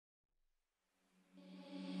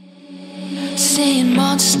Seeing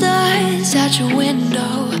monsters at your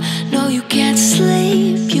window. No, you can't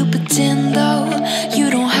sleep, you pretend though. You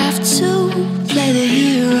don't have to play the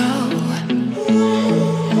hero,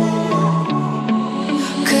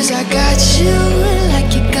 'cause I got you like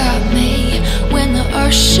you got me. When the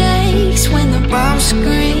earth shakes, when the bombs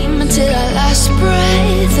scream, until our last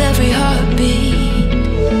breath, every heartbeat.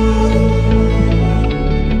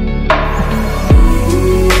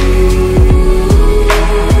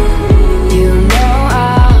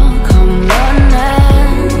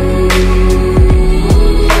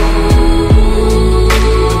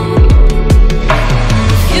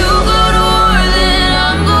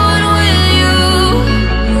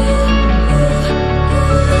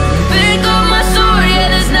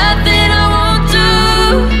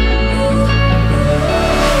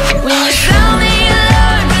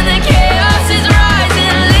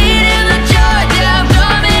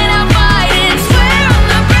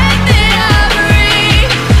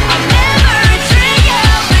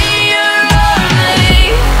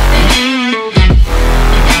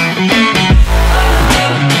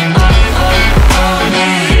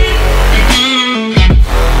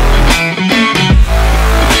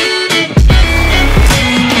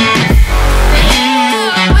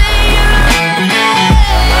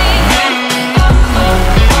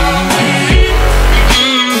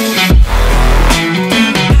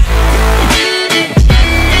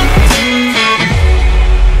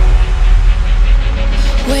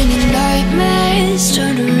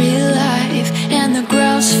 Turn to real life and the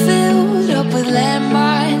ground's filled up with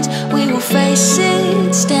landmines. We will face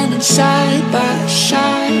it, standing side by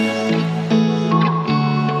side.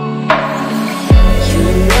 You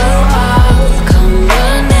know I'll come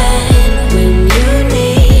running when you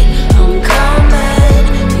need. I'm coming.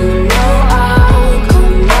 You know I'll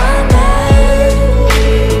come running.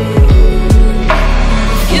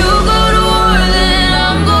 If you go to war, then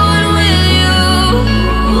I'm going with you.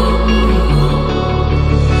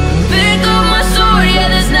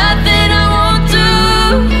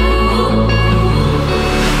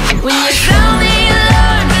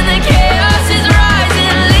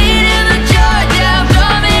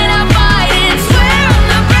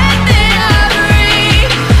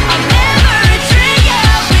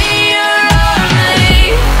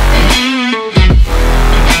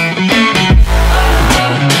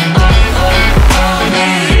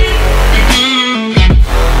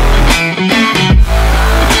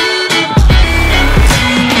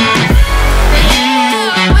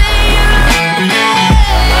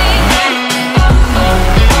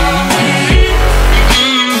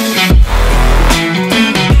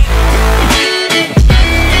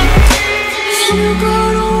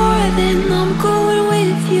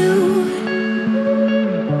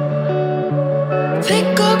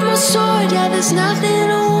 Pick up my sword, yeah, there's nothing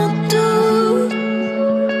I won't do.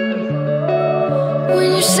 When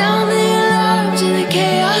you sound the alarms and the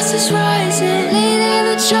chaos is rising, leading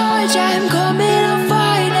the charge, I am coming, I'm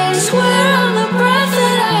fighting. Swear on the breath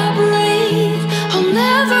that I breathe, I'll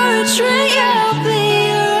never retreat, yeah, I'll be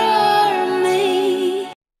your army.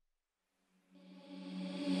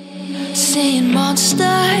 Seeing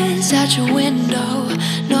monsters at your window.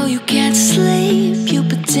 No, you can't sleep, you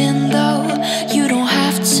pretend though. You don't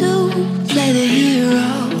have to play the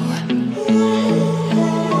hero,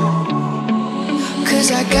 'cause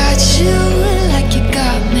I got you like you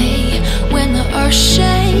got me. When the earth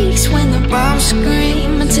shakes, when the bombs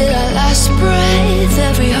scream, until our last breath,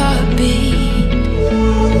 every heartbeat.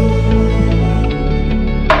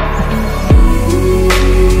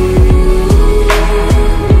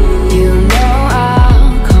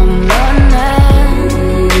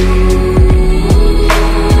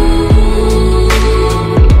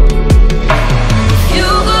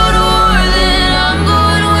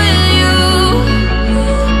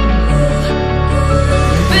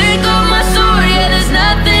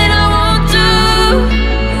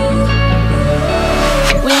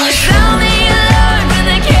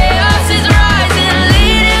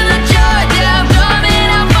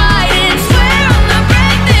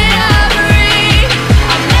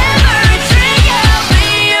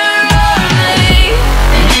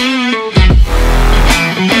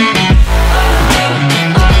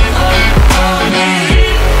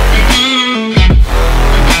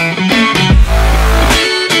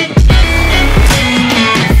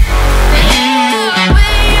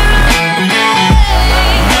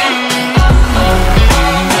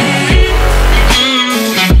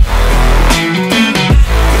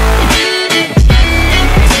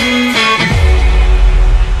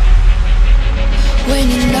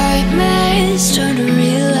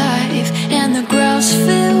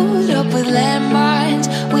 With landmines,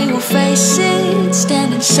 we will face it,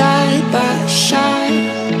 standing side by side.